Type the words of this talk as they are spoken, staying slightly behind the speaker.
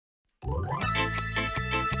When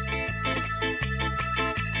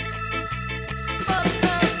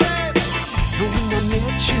I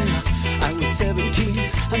met you, I was 17.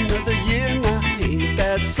 Another year now, ain't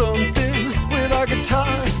that something? With our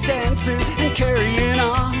guitars dancing and carrying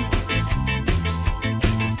on.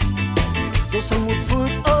 Though some would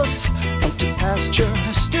put us out to pasture,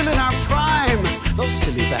 still in our prime, those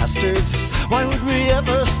silly bastards. Why would we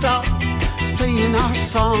ever stop playing our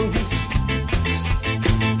songs?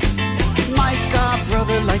 My ska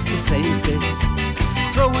brother likes the same thing,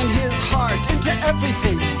 throwing his heart into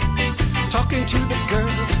everything. Talking to the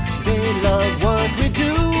girls, they love what we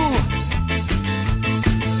do.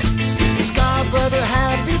 Ska brother,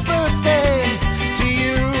 happy birthday to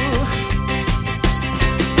you.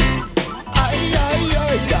 Ay, ay,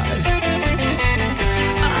 ay, ay.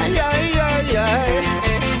 Ay, ay, ay, ay.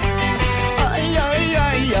 Ay, ay,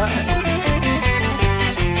 ay, ay.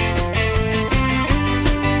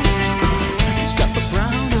 He's got the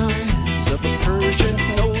brown eyes of a Persian,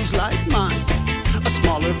 nose like mine, a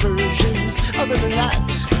smaller version. Other than that,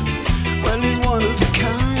 well, he's one of a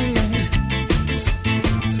kind.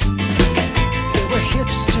 There were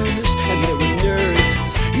hipsters and there were nerds.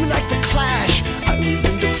 You liked the Clash, I was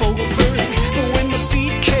into Fogelberg. But when the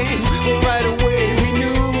beat came, well, right away we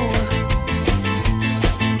knew.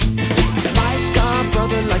 My ska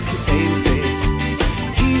brother likes the same thing.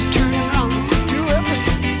 He's turning on to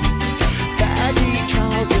everything. Baggy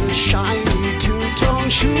trousers, shiny two-tone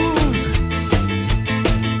shoes.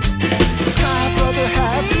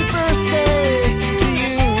 Happy birthday to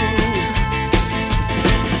you.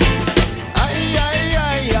 Ay, ay,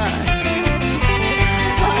 ay, ay.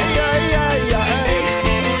 Ay, ay, ay, ay.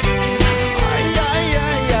 Ay, ay,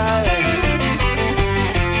 ay, ay.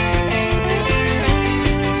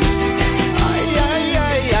 Ay, ay,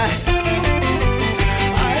 ay, ay.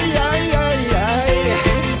 Ay, ay, ay, ay.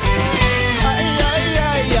 Ay, ay,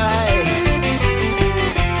 ay, ay.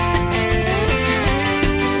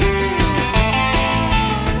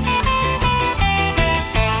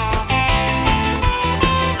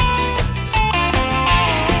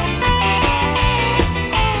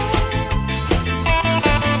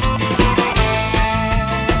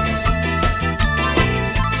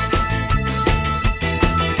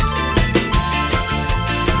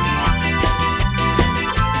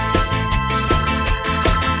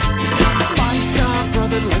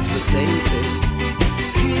 Likes the same thing,